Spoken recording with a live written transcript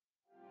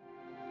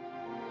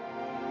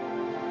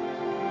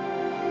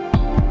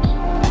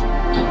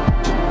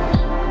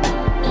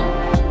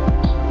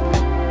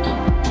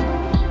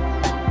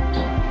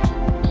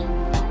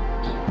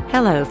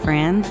Hello,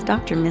 friends.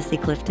 Dr. Missy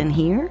Clifton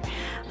here.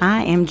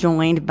 I am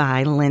joined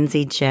by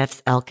Lindsay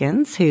Jeffs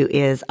Elkins, who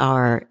is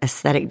our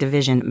Aesthetic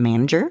Division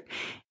Manager,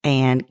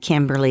 and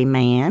Kimberly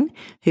Mann,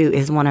 who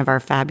is one of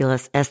our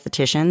fabulous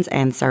estheticians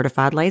and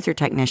certified laser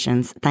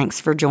technicians. Thanks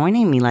for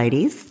joining me,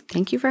 ladies.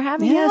 Thank you for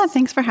having us. Yeah,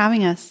 thanks for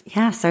having us.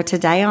 Yeah, so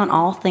today on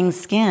All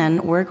Things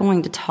Skin, we're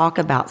going to talk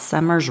about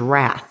summer's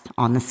wrath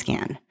on the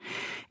skin.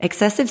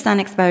 Excessive sun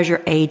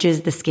exposure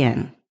ages the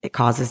skin. It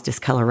causes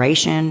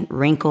discoloration,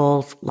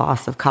 wrinkles,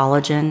 loss of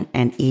collagen,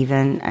 and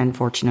even,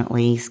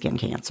 unfortunately, skin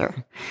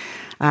cancer.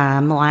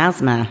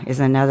 Melasma is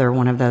another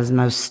one of those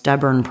most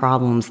stubborn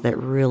problems that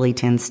really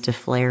tends to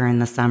flare in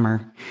the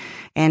summer.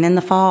 And in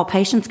the fall,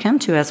 patients come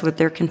to us with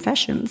their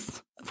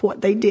confessions of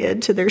what they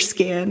did to their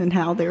skin and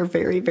how they're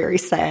very, very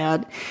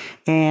sad.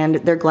 And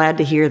they're glad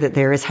to hear that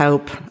there is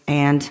hope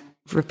and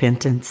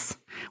repentance.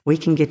 We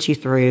can get you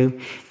through,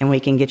 and we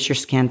can get your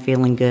skin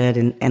feeling good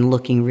and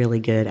looking really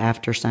good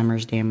after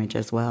summer's damage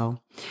as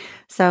well.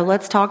 So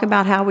let's talk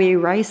about how we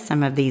erase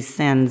some of these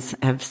sins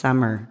of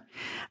summer.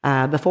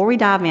 Before we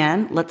dive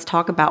in, let's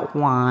talk about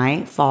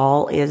why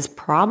fall is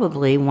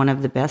probably one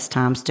of the best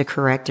times to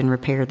correct and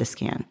repair the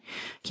skin.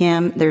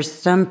 Kim, there's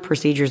some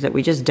procedures that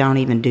we just don't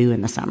even do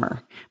in the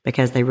summer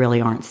because they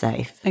really aren't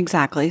safe.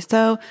 Exactly.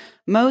 So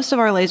most of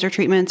our laser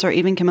treatments or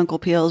even chemical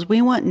peels,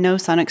 we want no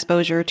sun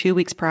exposure 2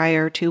 weeks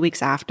prior, 2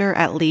 weeks after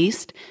at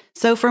least.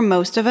 So for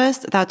most of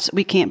us,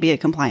 we can't be a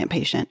compliant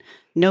patient.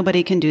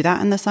 Nobody can do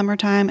that in the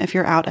summertime. If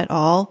you're out at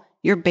all,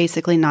 you're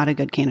basically not a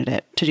good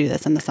candidate to do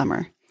this in the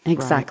summer.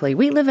 Exactly. Right.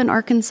 We live in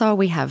Arkansas.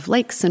 We have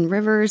lakes and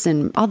rivers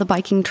and all the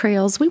biking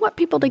trails. We want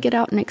people to get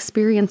out and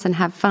experience and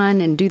have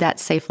fun and do that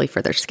safely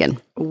for their skin.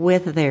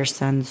 With their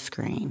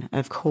sunscreen,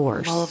 of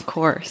course. Well, of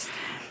course.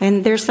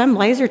 And there's some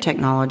laser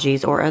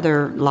technologies or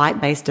other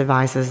light-based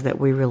devices that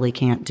we really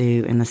can't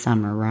do in the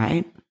summer,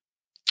 right?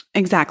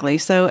 Exactly.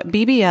 So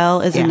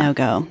BBL is a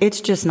no-go. It's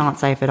just not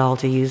safe at all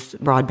to use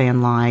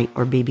broadband light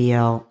or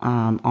BBL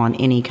on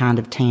any kind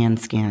of tan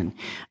skin.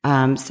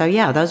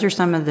 So those are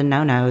some of the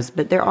no-nos,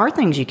 but there are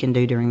things you can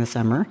do during the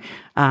summer.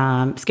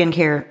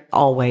 Skincare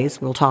always.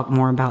 We'll talk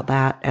more about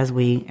that as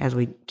we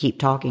keep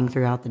talking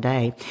throughout the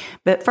day.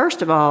 But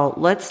first of all,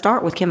 let's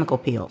start with chemical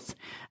peels.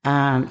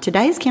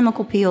 Today's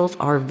chemical peels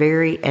are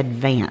very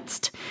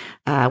advanced.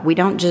 We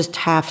don't just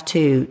have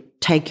to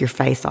take your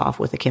face off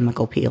with a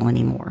chemical peel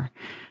anymore.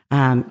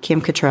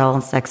 Kim Cattrall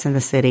in Sex and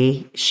the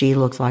City, she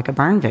looks like a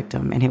burn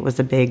victim, and it was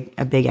a big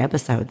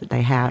episode that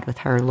they had with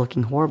her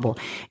looking horrible.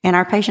 And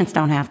our patients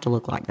don't have to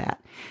look like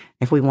that.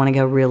 If we want to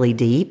go really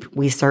deep,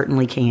 we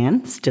certainly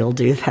can still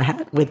do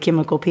that with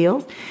chemical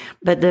peels.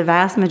 But the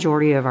vast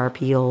majority of our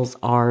peels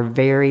are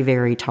very,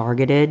 very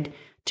targeted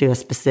to a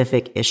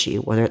specific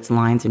issue, whether it's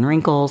lines and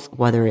wrinkles,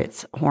 whether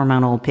it's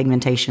hormonal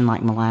pigmentation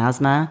like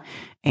melasma.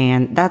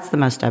 And that's the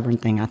most stubborn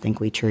thing I think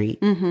we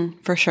treat. Mm-hmm,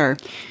 for sure.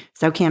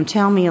 So Kim,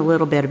 tell me a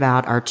little bit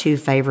about our two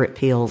favorite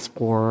peels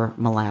for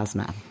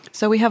melasma.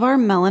 So we have our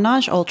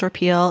Melanage Ultra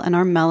Peel and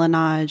our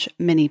Melanage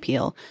Mini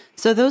Peel.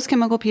 So those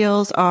chemical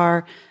peels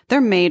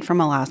they're made for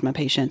melasma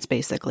patients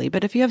basically.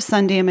 But if you have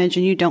sun damage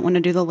and you don't want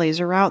to do the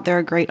laser route, they're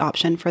a great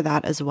option for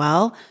that as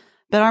well.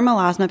 But our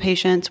melasma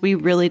patients, we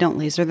really don't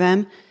laser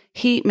them.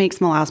 Heat makes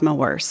melasma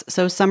worse.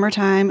 So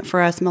summertime for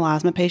us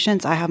melasma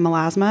patients, I have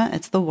melasma.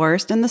 It's the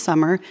worst in the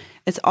summer.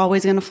 It's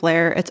always going to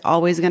flare. It's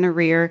always going to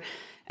rear.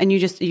 And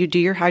you do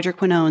your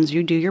hydroquinones,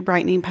 you do your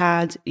brightening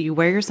pads, you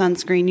wear your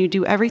sunscreen, you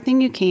do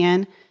everything you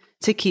can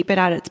to keep it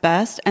at its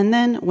best. And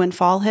then when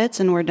fall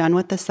hits and we're done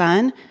with the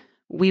sun,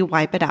 we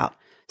wipe it out.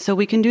 So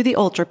we can do the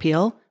Ultra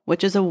Peel,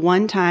 which is a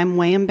one-time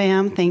wham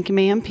bam, thank you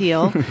ma'am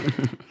peel.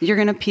 You're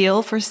going to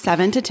peel for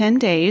 7 to 10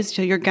 days.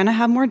 So you're going to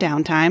have more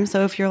downtime.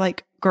 So if you're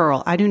like,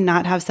 girl, I do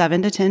not have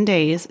 7 to 10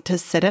 days to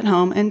sit at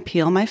home and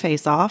peel my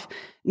face off,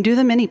 do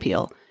the mini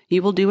peel.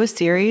 You will do a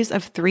series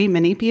of 3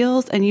 mini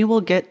peels and you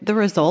will get the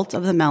results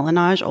of the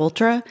Melanage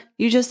Ultra.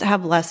 You just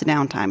have less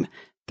downtime.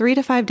 3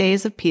 to 5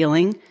 days of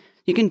peeling.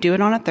 You can do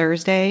it on a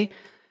Thursday.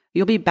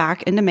 You'll be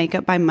back into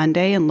makeup by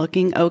Monday and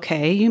looking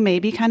okay. You may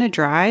be kind of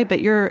dry,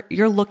 but you're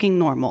looking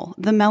normal.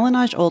 The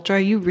Melanage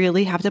Ultra, you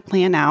really have to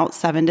plan out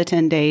 7 to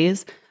 10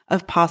 days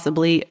of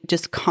possibly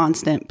just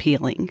constant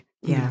peeling.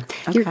 Yeah.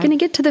 Okay. You're going to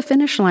get to the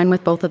finish line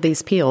with both of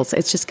these peels.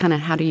 It's just kind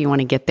of how do you want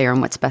to get there and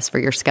what's best for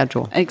your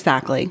schedule.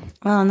 Exactly.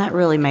 Well, and that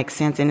really makes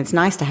sense. And it's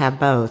nice to have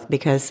both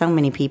because so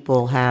many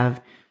people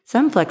have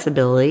some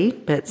flexibility,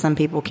 but some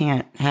people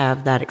can't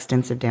have that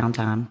extensive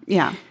downtime.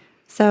 Yeah.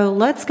 So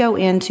let's go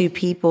into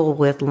people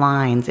with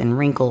lines and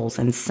wrinkles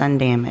and sun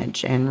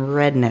damage and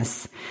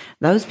redness.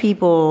 Those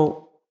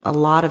people a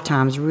lot of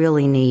times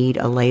really need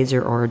a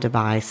laser or a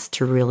device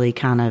to really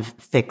kind of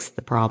fix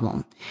the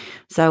problem.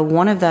 So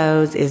one of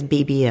those is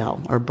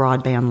BBL or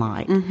broadband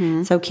light.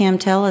 Mm-hmm. So Kim,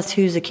 tell us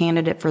who's a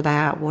candidate for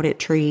that, what it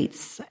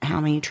treats,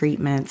 how many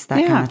treatments,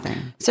 that kind of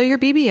thing. So your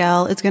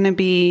BBL is going to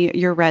be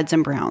your reds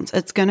and browns.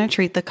 It's going to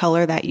treat the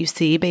color that you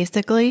see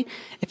basically.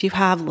 If you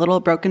have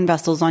little broken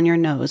vessels on your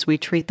nose, we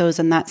treat those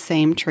in that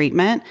same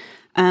treatment.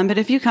 But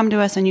if you come to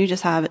us and you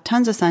just have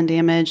tons of sun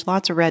damage,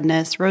 lots of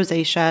redness,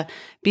 rosacea,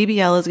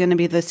 BBL is going to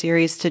be the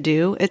series to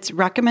do. It's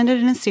recommended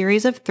in a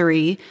series of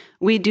 3.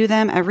 We do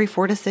them every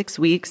 4 to 6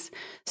 weeks.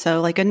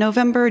 So like a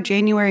November,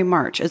 January,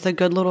 March is a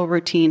good little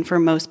routine for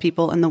most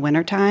people in the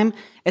wintertime.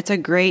 It's a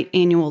great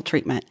annual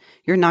treatment.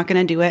 You're not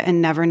going to do it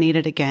and never need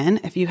it again.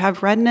 If you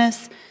have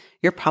redness,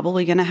 you're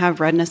probably going to have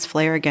redness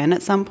flare again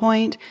at some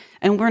point,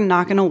 and we're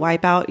not going to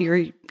wipe out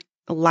your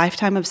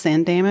lifetime of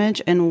sun damage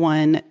in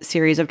one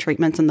series of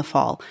treatments in the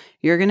fall.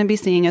 You're going to be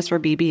seeing us for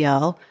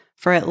BBL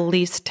for at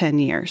least 10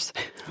 years.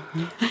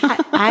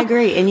 I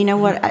agree. And you know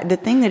what? The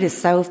thing that is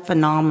so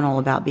phenomenal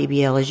about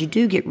BBL is you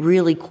do get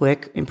really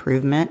quick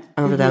improvement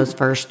over those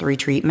first 3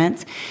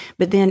 treatments.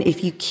 But then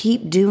if you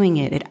keep doing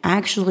it, it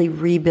actually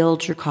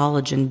rebuilds your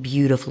collagen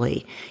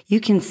beautifully.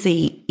 You can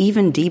see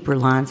even deeper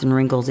lines and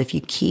wrinkles. If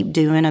you keep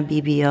doing a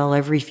BBL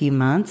every few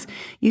months,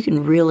 you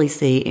can really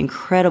see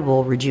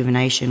incredible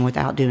rejuvenation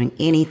without doing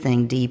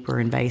anything deep or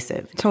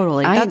invasive.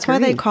 Totally. That's why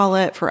they call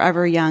it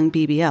Forever Young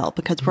BBL,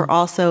 because we're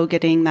also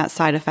getting that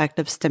side effect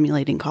of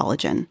stimulating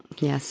collagen.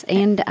 Yes,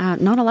 and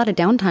not a lot of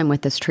downtime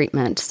with this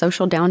treatment.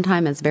 Social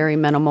downtime is very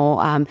minimal.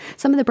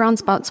 Some of the brown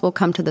spots will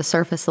come to the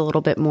surface a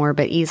little bit more,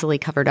 but easily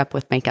covered up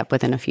with makeup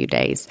within a few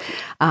days.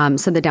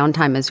 So the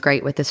downtime is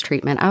great with this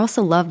treatment. I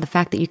also love the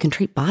fact that you can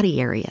treat body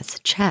areas,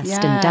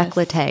 chest and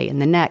décolleté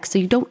and the neck. So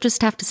you don't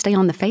just have to stay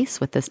on the face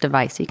with this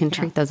device. You can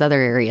treat those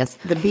other areas.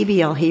 The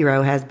BBL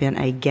Hero has been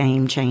a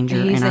game changer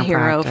in our He's a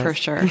hero practice. for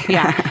sure.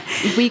 Yeah.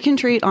 We can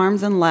treat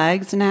arms and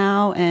legs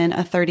now in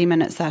a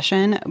 30-minute session.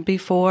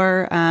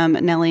 Before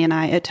Nellie and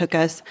I, it took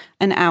us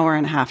an hour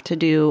and a half to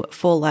do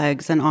full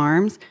legs and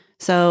arms.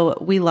 So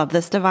we love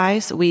this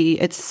device.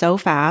 It's so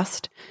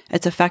fast,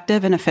 it's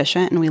effective and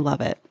efficient, and we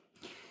love it.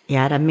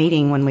 Yeah, at a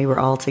meeting when we were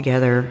all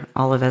together,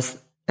 all of us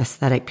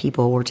aesthetic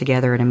people were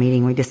together at a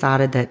meeting, we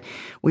decided that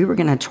we were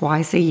going to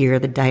twice a year,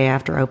 the day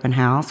after open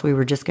house, we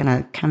were just going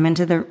to come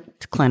into the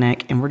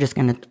clinic and we're just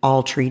going to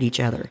all treat each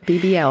other.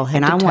 BBL,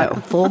 head and to I toe.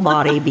 want full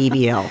body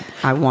BBL.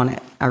 I want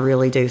it. I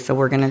really do. So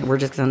we're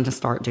just going to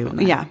start doing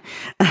that. Yeah.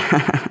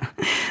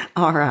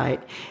 All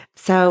right.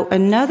 So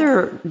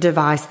another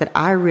device that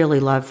I really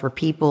love for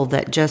people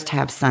that just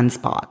have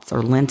sunspots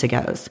or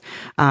lentigos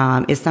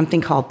is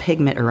something called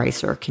pigment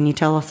eraser. Can you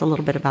tell us a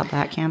little bit about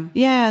that, Kim?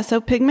 Yeah, so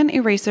pigment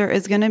eraser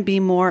is going to be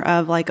more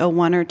of like a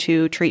 1 or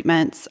 2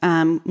 treatments,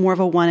 more of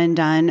a one and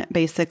done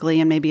basically,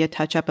 and maybe a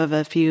touch up of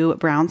a few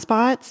brown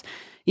spots.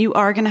 You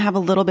are going to have a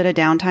little bit of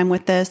downtime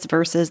with this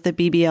versus the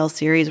BBL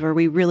series where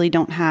we really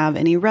don't have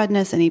any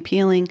redness, any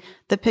peeling.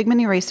 The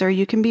pigment eraser,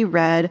 you can be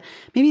red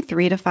maybe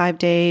 3 to 5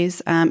 days.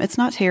 It's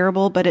not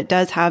terrible, but it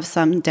does have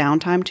some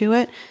downtime to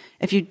it.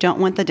 If you don't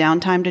want the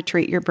downtime to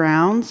treat your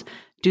browns,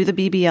 do the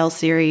BBL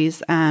series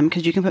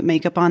because you can put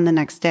makeup on the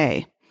next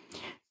day.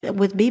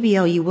 With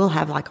BBL, you will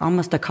have like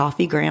almost a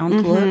coffee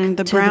ground look.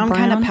 The brown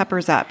kind of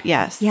peppers up,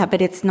 yes. Yeah,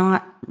 but it's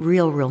not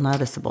real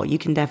noticeable. You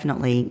can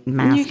definitely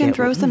mask it. You can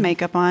throw some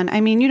makeup on. I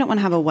mean, you don't want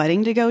to have a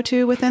wedding to go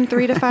to within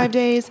 3 to 5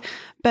 days,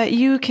 but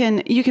you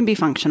can be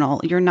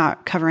functional. You're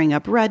not covering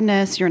up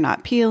redness. You're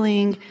not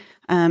peeling.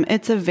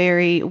 It's a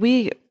very,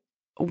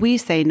 we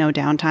say no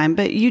downtime,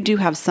 but you do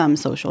have some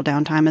social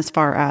downtime as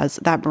far as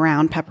that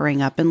brown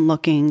peppering up and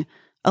looking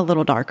a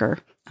little darker.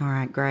 All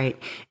right, great.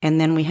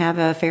 And then we have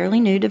a fairly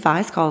new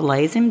device called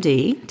Lay's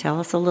MD. Tell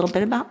us a little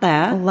bit about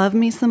that. Love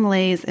me some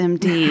Lay's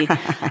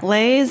MD.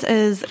 Lay's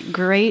is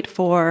great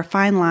for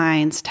fine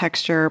lines,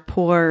 texture,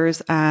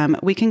 pores.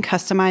 We can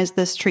customize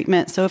this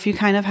treatment. So if you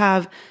kind of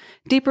have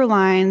deeper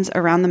lines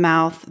around the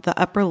mouth, the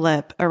upper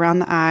lip, around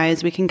the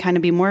eyes, we can kind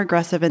of be more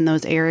aggressive in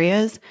those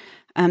areas.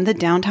 The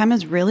downtime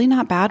is really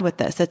not bad with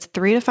this. It's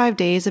 3 to 5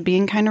 days of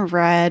being kind of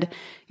red.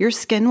 Your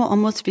skin will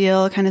almost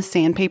feel kind of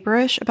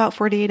sandpaperish about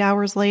 48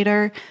 hours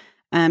later.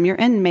 You're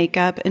in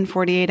makeup in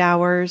 48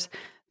 hours,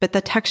 but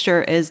the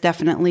texture is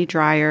definitely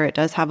drier. It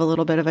does have a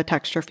little bit of a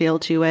texture feel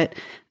to it.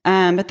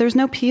 But there's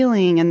no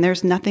peeling and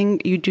there's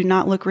nothing. You do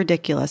not look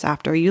ridiculous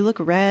after. You look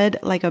red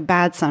like a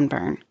bad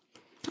sunburn.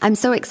 I'm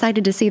so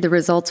excited to see the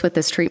results with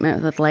this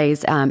treatment with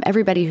Lay's.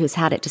 Everybody who's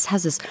had it just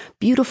has this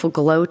beautiful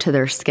glow to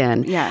their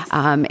skin. Yes.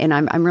 And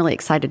I'm really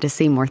excited to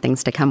see more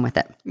things to come with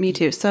it. Me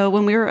too. So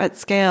when we were at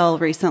Scale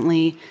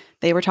recently,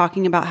 they were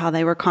talking about how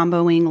they were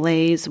comboing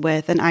Lay's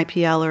with an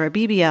IPL or a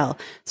BBL.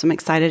 So I'm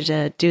excited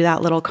to do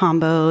that little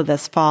combo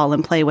this fall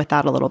and play with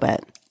that a little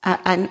bit.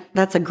 And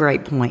that's a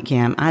great point,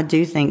 Kim. I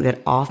do think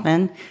that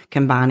often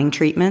combining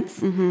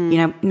treatments,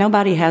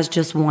 nobody has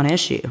just one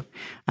issue.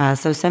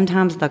 So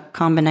sometimes the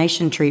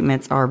combination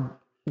treatments are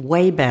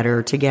way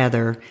better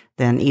together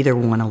than either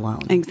one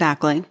alone.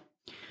 Exactly.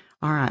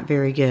 All right,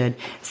 very good.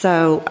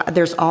 So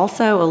there's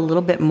also a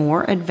little bit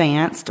more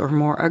advanced or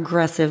more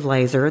aggressive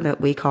laser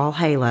that we call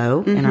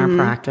Halo in our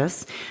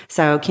practice.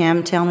 So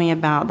Kim, tell me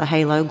about the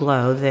Halo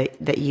Glow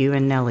that you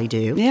and Nellie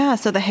do. Yeah,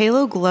 so the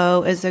Halo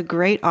Glow is a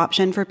great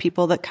option for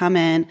people that come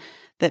in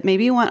that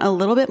maybe want a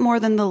little bit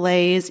more than the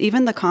Lay's,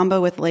 even the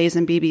combo with Lay's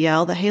and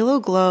BBL. The Halo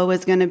Glow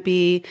is going to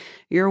be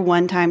your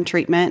one-time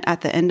treatment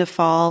at the end of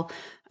fall.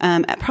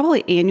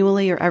 probably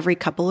annually or every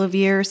couple of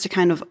years to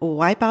kind of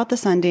wipe out the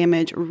sun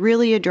damage,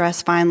 really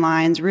address fine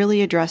lines,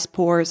 really address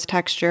pores,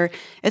 texture.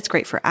 It's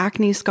great for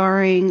acne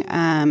scarring.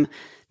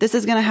 This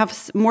is going to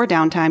have more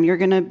downtime. You're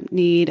going to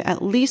need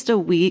at least a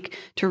week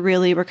to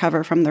really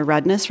recover from the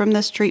redness from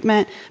this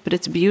treatment, but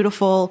it's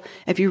beautiful.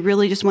 If you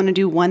really just want to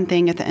do one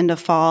thing at the end of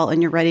fall and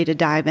you're ready to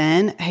dive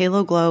in,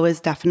 Halo Glow is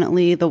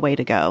definitely the way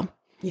to go.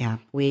 Yeah,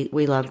 we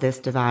love this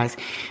device.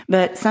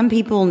 But some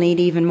people need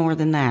even more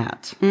than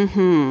that.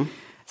 Mm-hmm.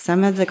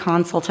 Some of the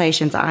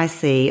consultations I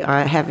see,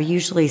 I have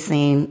usually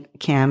seen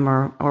Kim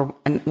or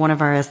one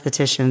of our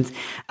estheticians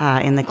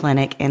in the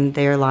clinic, and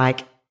they're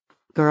like,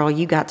 girl,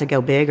 you got to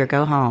go big or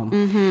go home.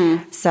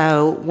 Mm-hmm.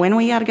 So when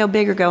we got to go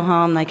big or go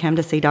home, they come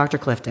to see Dr.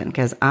 Clifton,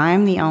 because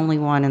I'm the only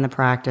one in the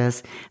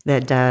practice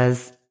that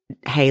does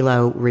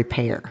halo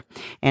repair.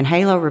 And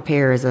halo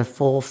repair is a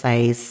full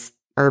face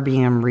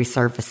erbium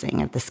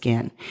resurfacing of the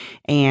skin.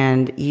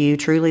 And you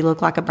truly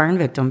look like a burn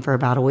victim for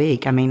about a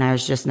week. I mean,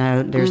 there's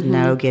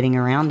no getting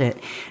around it.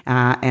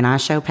 And I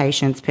show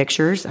patients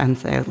pictures and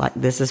say, like,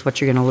 this is what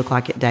you're going to look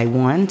like at day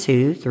 1,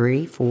 2,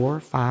 3, 4,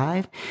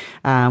 5.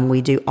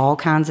 We do all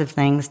kinds of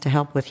things to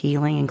help with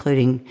healing,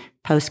 including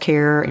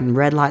post-care and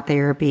red light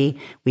therapy.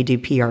 We do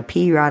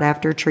PRP right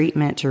after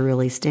treatment to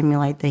really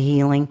stimulate the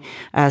healing,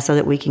 so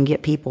that we can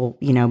get people,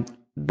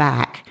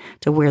 back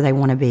to where they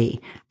want to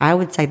be. I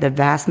would say the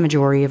vast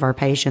majority of our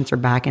patients are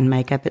back in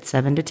makeup at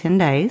 7 to 10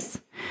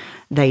 days.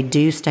 They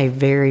do stay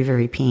very,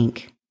 very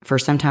pink for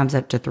sometimes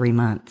up to 3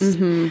 months.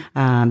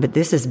 Mm-hmm. But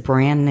this is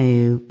brand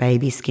new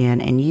baby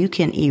skin, and you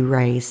can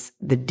erase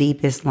the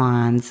deepest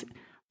lines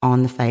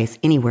on the face,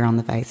 anywhere on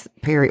the face.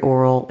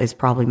 Perioral is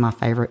probably my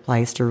favorite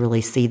place to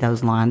really see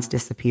those lines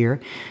disappear,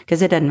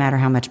 because it doesn't matter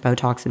how much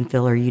Botox and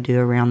filler you do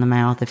around the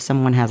mouth. If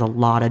someone has a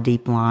lot of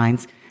deep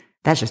lines,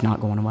 that's just not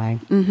going away.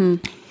 Mm-hmm.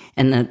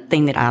 And the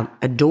thing that I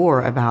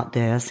adore about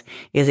this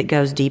is it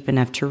goes deep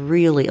enough to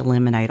really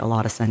eliminate a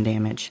lot of sun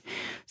damage.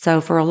 So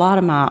for a lot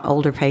of my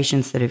older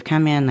patients that have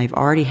come in, they've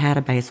already had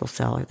a basal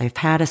cell or they've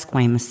had a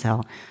squamous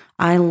cell.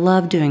 I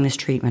love doing this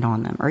treatment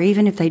on them. Or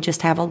even if they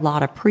just have a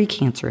lot of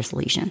precancerous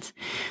lesions,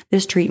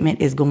 this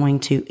treatment is going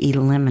to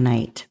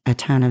eliminate a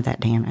ton of that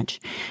damage.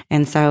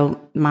 And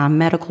so my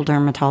medical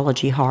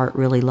dermatology heart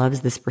really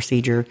loves this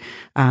procedure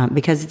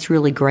because it's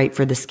really great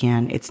for the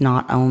skin. It's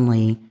not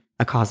only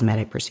a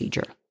cosmetic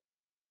procedure.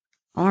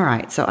 All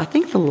right, so I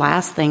think the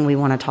last thing we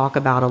want to talk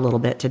about a little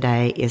bit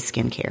today is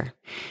skincare.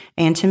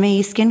 And to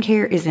me,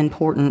 skincare is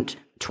important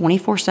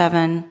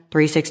 24/7,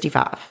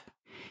 365.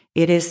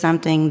 It is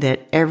something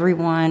that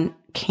everyone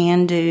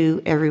can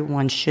do,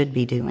 everyone should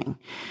be doing.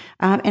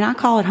 And I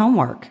call it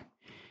homework.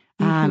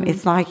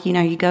 It's like,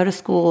 you go to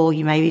school,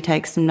 you maybe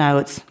take some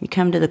notes, you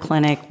come to the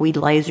clinic, we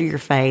laser your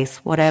face,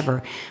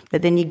 whatever.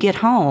 But then you get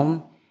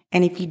home,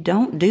 and if you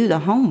don't do the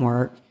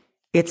homework,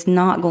 it's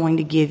not going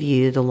to give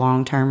you the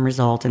long-term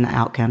result and the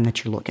outcome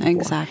that you're looking for.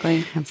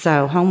 Exactly.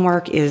 So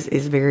homework is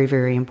very,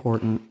 very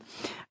important.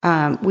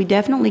 We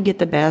definitely get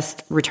the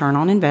best return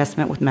on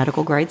investment with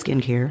medical grade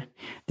skincare.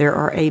 There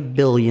are a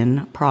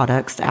billion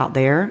products out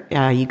there.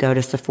 You go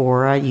to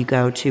Sephora, you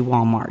go to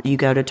Walmart, you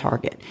go to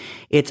Target.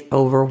 It's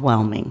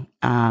overwhelming.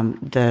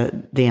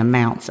 The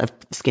amounts of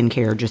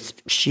skincare,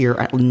 just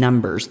sheer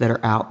numbers that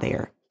are out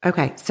there.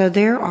 Okay, so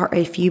there are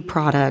a few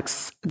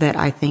products that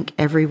I think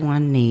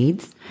everyone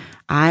needs.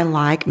 I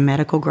like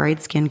medical grade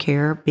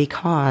skincare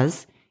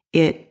because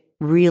it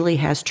really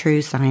has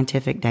true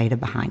scientific data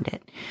behind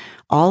it.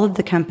 All of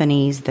the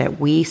companies that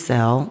we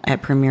sell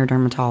at Premier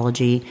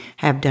Dermatology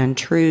have done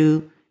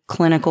true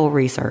clinical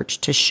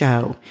research to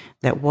show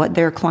that what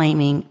they're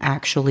claiming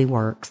actually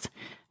works.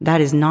 That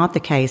is not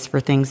the case for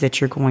things that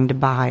you're going to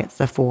buy at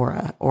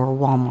Sephora or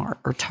Walmart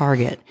or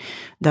Target.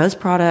 Those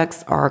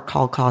products are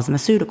called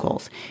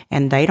cosmeceuticals,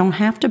 and they don't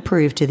have to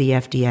prove to the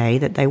FDA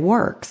that they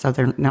work. So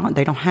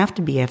they don't have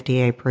to be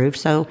FDA approved.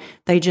 So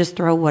they just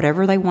throw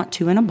whatever they want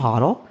to in a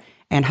bottle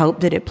and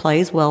hope that it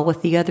plays well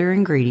with the other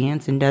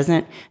ingredients and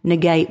doesn't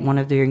negate one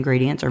of the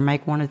ingredients or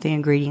make one of the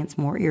ingredients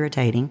more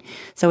irritating.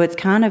 So it's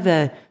kind of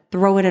a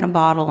throw it in a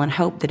bottle and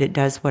hope that it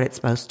does what it's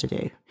supposed to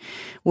do.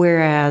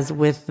 Whereas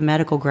with the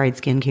medical grade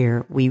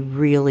skincare, we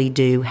really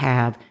do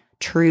have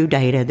true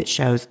data that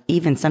shows,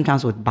 even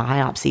sometimes with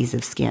biopsies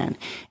of skin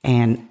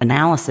and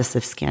analysis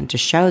of skin, to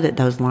show that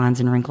those lines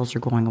and wrinkles are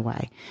going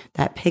away,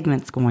 that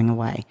pigment's going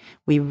away.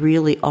 We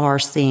really are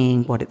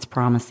seeing what it's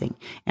promising.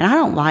 And I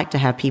don't like to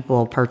have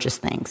people purchase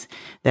things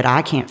that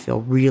I can't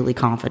feel really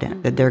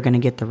confident that they're going to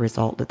get the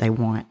result that they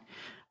want.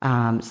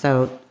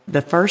 So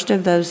the first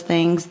of those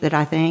things that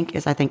I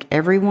think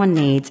everyone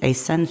needs a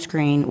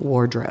sunscreen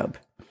wardrobe.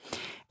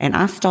 And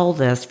I stole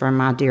this from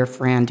my dear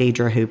friend,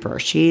 Deidre Hooper.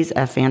 She's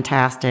a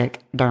fantastic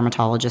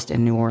dermatologist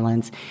in New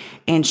Orleans.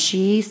 And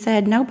she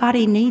said,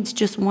 nobody needs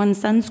just one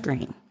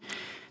sunscreen.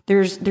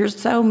 There's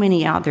so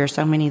many out there,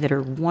 so many that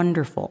are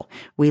wonderful.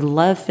 We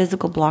love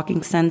physical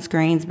blocking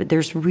sunscreens, but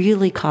there's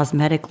really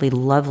cosmetically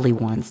lovely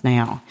ones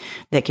now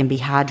that can be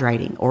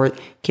hydrating or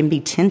can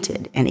be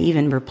tinted and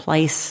even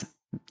replace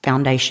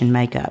foundation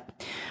makeup.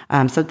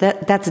 So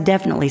that's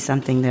definitely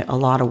something that a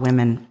lot of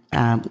women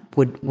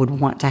would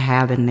want to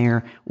have in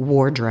their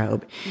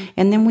wardrobe.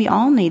 And then we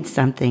all need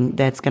something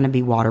that's going to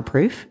be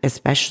waterproof,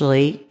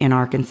 especially in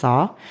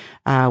Arkansas.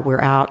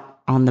 We're out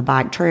on the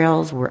bike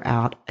trails. We're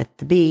out at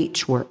the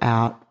beach. We're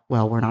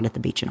not at the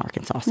beach in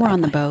Arkansas. We're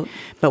on the boat.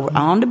 But we're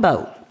on the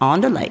boat,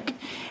 on the lake.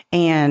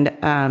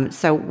 And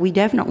so we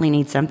definitely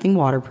need something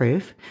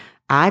waterproof.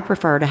 I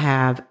prefer to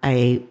have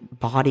a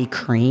body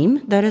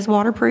cream that is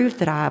waterproof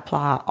that I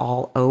apply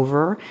all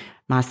over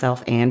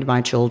myself and my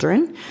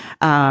children.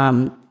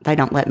 They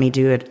don't let me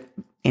do it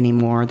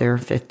anymore. They're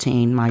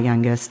 15, my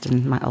youngest,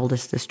 and my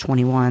oldest is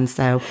 21.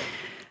 So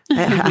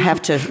I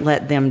have to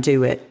let them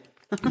do it.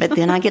 But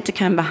then I get to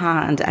come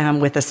behind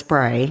with a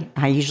spray.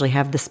 I usually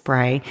have the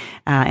spray,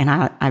 and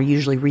I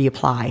usually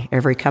reapply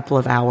every couple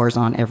of hours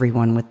on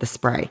everyone with the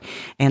spray.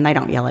 And they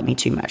don't yell at me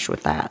too much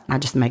with that. I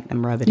just make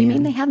them rub it in. You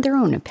mean they have their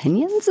own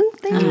opinions and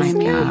things? Oh,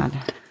 my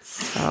God.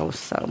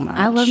 So much.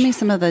 I love me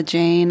some of the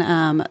Jane,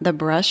 the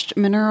brushed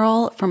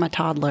mineral for my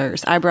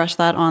toddlers. I brush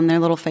that on their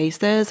little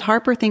faces.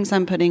 Harper thinks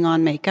I'm putting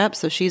on makeup,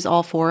 so she's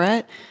all for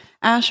it.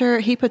 Asher,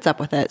 he puts up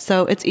with it.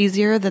 So it's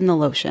easier than the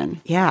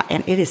lotion. Yeah,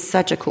 and it is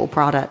such a cool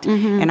product.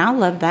 Mm-hmm. And I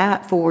love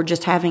that for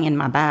just having in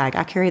my bag.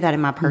 I carry that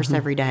in my purse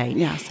every day.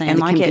 Yeah, same. And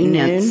like at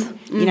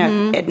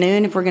noon, at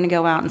noon, if we're going to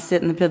go out and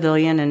sit in the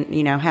pavilion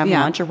and, have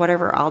lunch or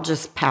whatever, I'll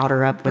just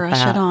powder up with that.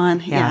 Brush it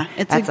on. Yeah.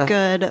 It's a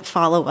good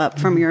follow-up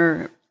from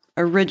your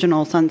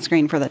original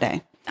sunscreen for the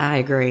day. I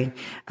agree.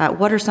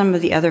 What are some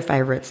of the other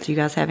favorites? Do you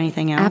guys have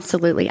anything else?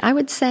 Absolutely. I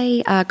would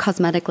say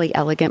cosmetically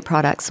elegant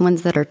products,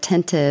 ones that are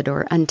tinted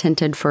or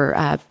untinted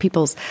for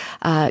people's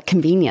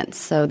convenience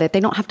so that they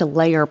don't have to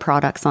layer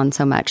products on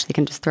so much. They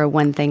can just throw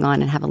one thing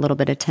on and have a little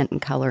bit of tint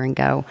and color and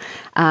go.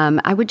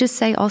 I would just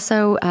say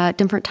also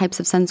different types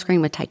of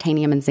sunscreen with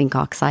titanium and zinc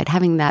oxide.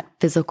 Having that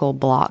physical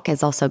block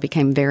has also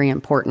become very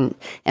important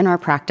in our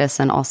practice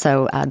and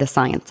also the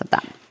science of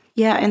that.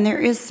 Yeah, and there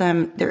is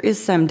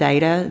some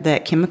data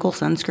that chemical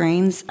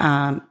sunscreens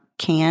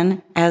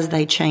can, as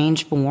they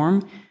change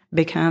form,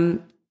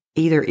 become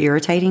either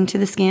irritating to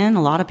the skin.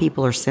 A lot of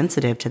people are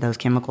sensitive to those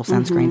chemical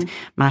sunscreens.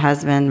 Mm-hmm. My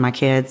husband, my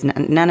kids,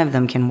 none of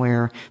them can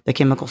wear the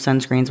chemical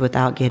sunscreens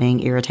without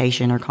getting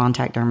irritation or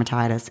contact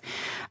dermatitis.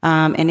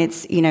 And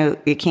it's,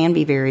 it can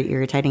be very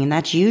irritating. And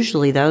that's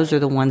usually, those are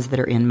the ones that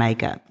are in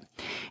makeup.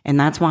 And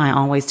that's why I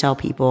always tell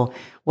people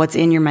what's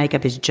in your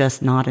makeup is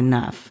just not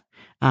enough.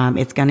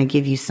 It's going to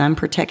give you some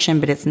protection,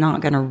 but it's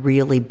not going to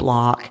really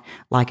block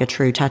like a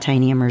true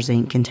titanium or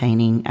zinc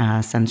containing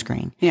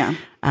sunscreen. Yeah.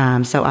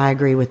 So I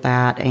agree with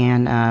that,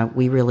 and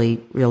we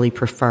really, really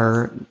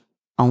prefer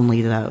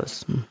only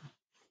those.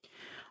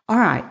 All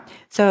right.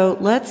 So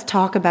let's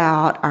talk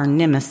about our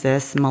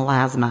nemesis,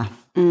 melasma.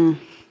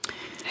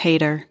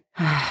 Hater.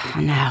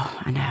 I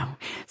know.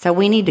 So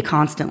we need to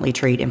constantly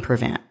treat and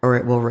prevent, or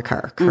it will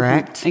recur,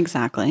 correct? Mm-hmm.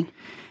 Exactly.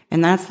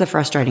 And that's the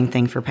frustrating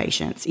thing for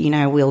patients.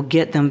 We'll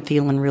get them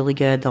feeling really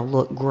good. They'll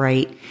look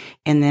great.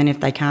 And then if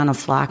they kind of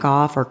slack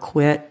off or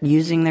quit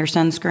using their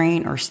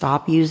sunscreen or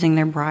stop using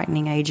their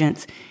brightening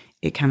agents,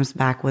 it comes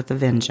back with a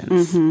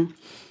vengeance. Mm-hmm.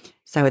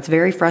 So it's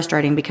very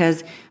frustrating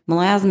because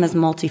melasma is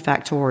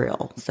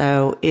multifactorial.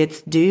 So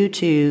it's due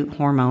to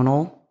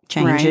hormonal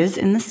changes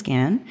in the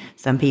skin.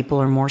 Some people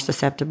are more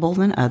susceptible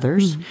than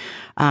others.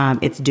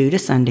 Mm-hmm. It's due to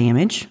sun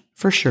damage.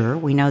 For sure.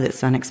 We know that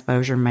sun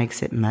exposure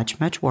makes it much,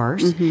 much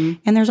worse.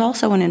 Mm-hmm. And there's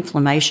also an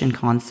inflammation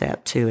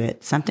concept to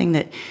it, something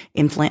that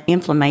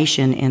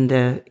inflammation in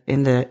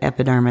the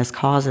epidermis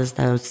causes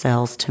those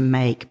cells to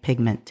make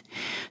pigment.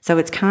 So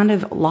it's kind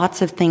of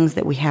lots of things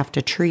that we have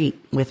to treat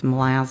with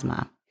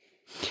melasma.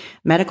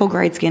 Medical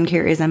grade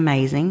skincare is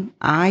amazing.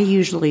 I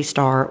usually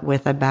start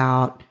with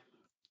about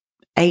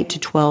 8 to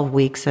 12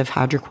 weeks of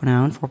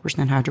hydroquinone,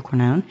 4%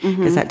 hydroquinone,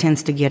 because that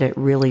tends to get it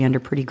really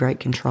under pretty great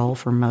control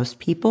for most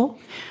people.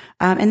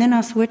 And then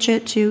I'll switch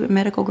it to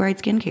medical grade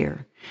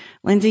skincare.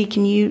 Lindsay,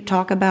 can you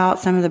talk about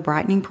some of the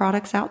brightening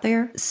products out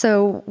there?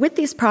 So with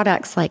these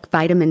products like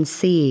vitamin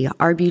C,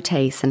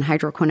 Arbutase, and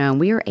hydroquinone,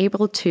 we are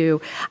able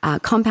to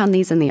compound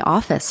these in the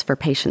office for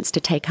patients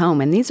to take home.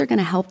 And these are going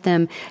to help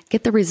them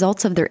get the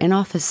results of their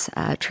in-office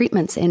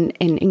treatments and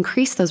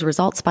increase those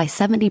results by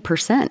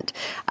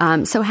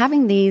 70%. So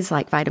having these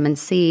like vitamin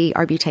C,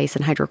 Arbutase,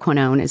 and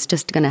hydroquinone is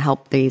just going to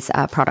help these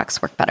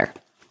products work better.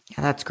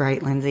 Yeah, that's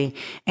great, Lindsay.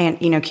 And,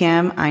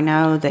 Kim, I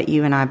know that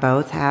you and I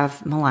both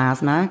have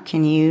melasma.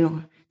 Can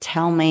you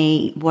tell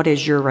me, what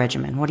is your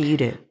regimen? What do you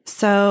do?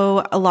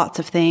 So lots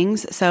of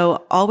things.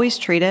 So always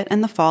treat it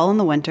in the fall and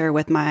the winter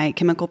with my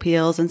chemical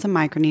peels and some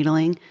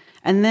microneedling.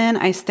 And then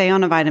I stay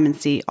on a vitamin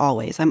C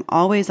always. I'm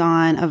always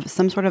on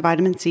some sort of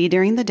vitamin C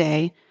during the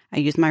day. I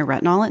use my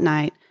retinol at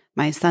night,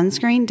 my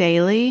sunscreen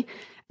daily.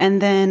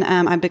 And then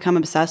I've become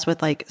obsessed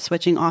with like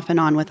switching off and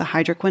on with a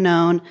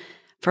hydroquinone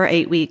for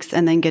 8 weeks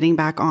and then getting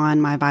back on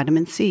my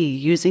vitamin C,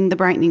 using the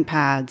brightening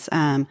pads.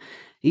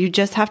 You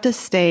just have to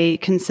stay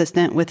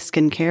consistent with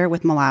skincare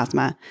with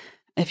melasma.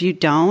 If you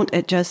don't,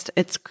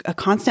 it's a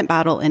constant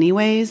battle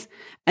anyways.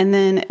 And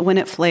then when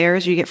it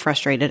flares, you get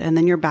frustrated and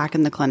then you're back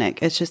in the clinic.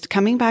 It's just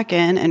coming back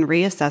in and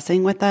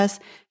reassessing with us.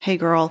 Hey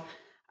girl,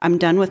 I'm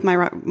done with my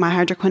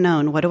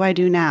hydroquinone. What do I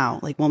do now?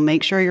 Like, we'll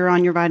make sure you're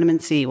on your vitamin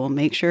C. We'll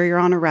make sure you're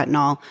on a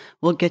retinol.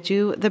 We'll get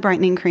you the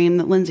brightening cream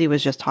that Lindsay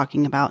was just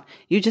talking about.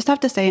 You just have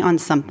to stay on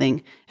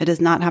something. It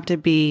does not have to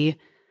be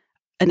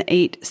an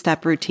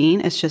 8-step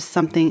routine. It's just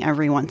something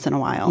every once in a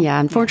while. Yeah.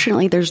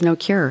 Unfortunately, there's no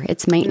cure.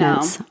 It's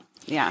maintenance. No.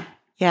 Yeah.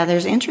 Yeah,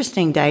 there's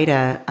interesting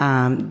data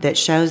that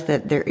shows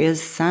that there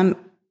is some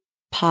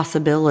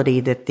possibility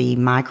that the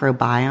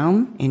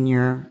microbiome in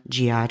your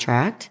GI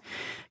tract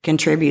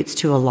contributes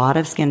to a lot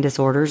of skin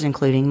disorders,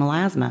 including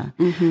melasma.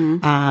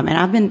 And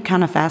I've been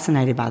kind of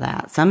fascinated by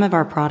that. Some of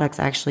our products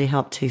actually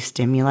help to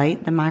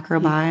stimulate the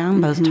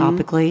microbiome, both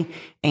topically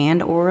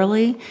and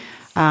orally.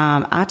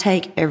 I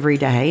take every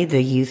day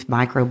the youth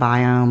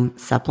microbiome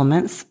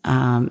supplements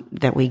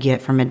that we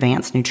get from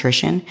Advanced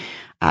Nutrition.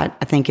 I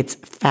think it's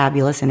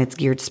fabulous, and it's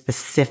geared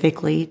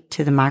specifically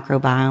to the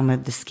microbiome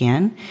of the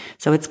skin.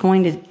 So it's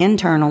going to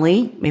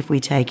internally, if we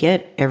take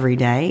it every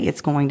day,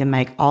 it's going to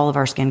make all of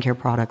our skincare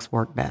products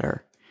work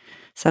better.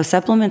 So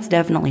supplements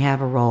definitely have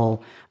a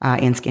role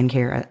in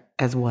skincare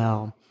as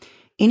well.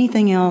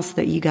 Anything else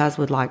that you guys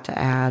would like to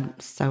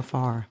add so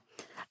far?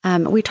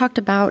 We talked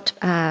about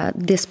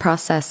this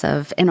process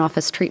of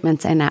in-office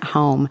treatments and at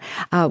home.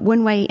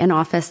 One way in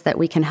office that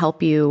we can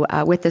help you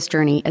with this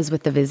journey is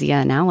with the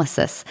Vizia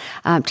analysis.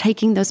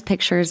 Taking those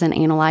pictures and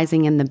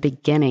analyzing in the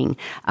beginning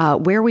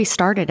where we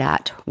started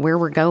at, where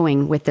we're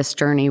going with this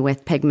journey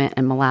with pigment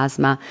and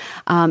melasma.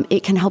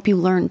 It can help you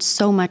learn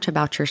so much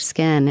about your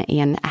skin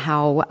and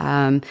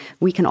how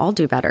we can all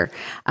do better.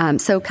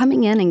 So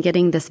coming in and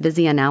getting this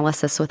Vizia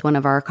analysis with one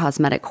of our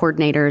cosmetic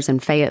coordinators in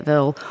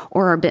Fayetteville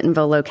or our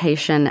Bentonville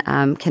location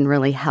can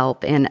really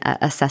help in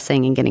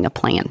assessing and getting a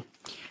plan.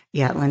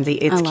 Yeah, Lindsay,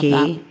 it's key.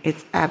 That.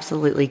 It's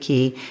absolutely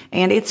key.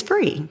 And it's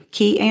free.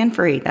 Key and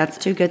free. That's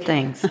two good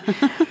things.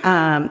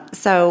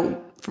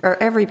 So for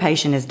every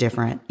patient is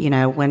different. You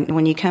know,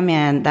 when you come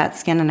in, that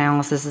skin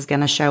analysis is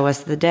going to show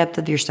us the depth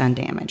of your sun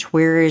damage.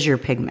 Where is your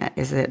pigment?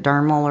 Is it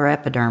dermal or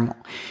epidermal?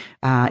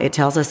 It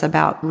tells us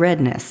about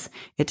redness.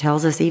 It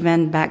tells us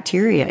even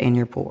bacteria in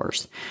your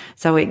pores.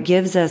 So it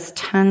gives us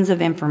tons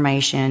of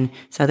information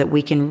so that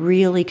we can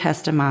really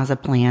customize a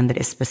plan that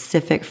is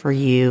specific for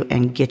you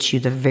and get you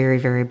the very,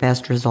 very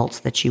best results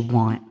that you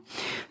want.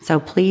 So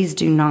please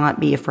do not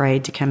be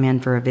afraid to come in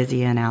for a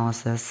Vizia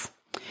analysis.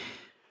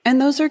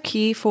 And those are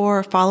key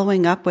for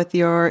following up with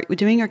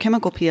doing your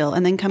chemical peel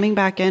and then coming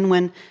back in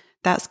when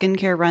that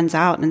skincare runs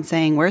out and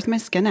saying, where's my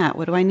skin at?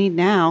 What do I need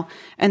now?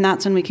 And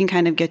that's when we can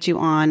kind of get you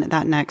on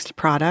that next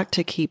product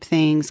to keep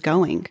things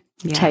going.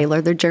 Yeah. Tailor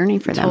the journey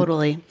for them.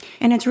 Totally.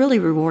 And it's really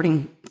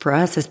rewarding for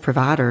us as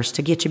providers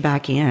to get you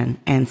back in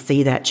and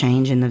see that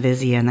change in the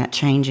Vizia and that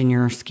change in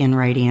your skin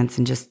radiance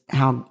and just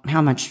how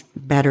much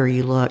better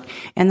you look.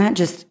 And that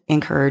just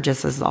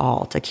encourages us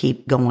all to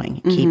keep going,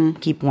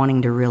 keep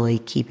wanting to really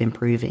keep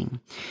improving.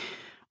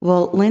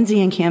 Well,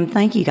 Lindsay and Kim,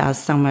 thank you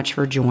guys so much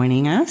for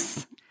joining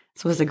us.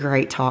 This was a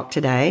great talk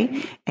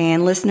today.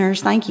 And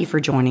listeners, thank you for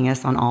joining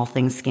us on All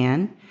Things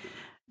Skin.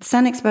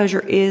 Sun exposure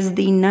is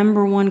the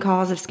number one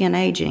cause of skin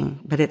aging,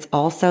 but it's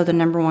also the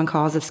number one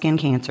cause of skin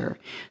cancer.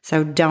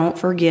 So don't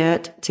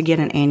forget to get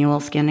an annual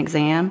skin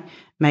exam.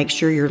 Make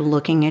sure you're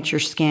looking at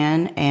your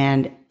skin,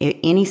 and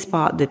any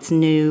spot that's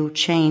new,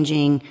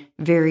 changing,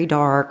 very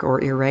dark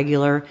or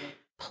irregular,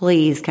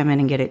 please come in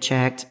and get it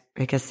checked,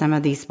 because some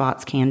of these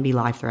spots can be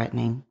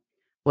life-threatening.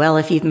 Well,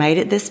 if you've made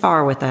it this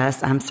far with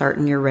us, I'm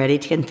certain you're ready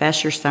to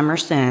confess your summer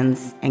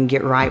sins and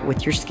get right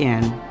with your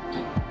skin.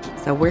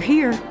 So we're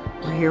here.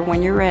 We're here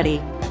when you're ready.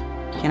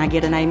 Can I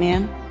get an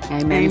amen?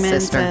 Amen,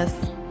 sister.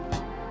 Sis.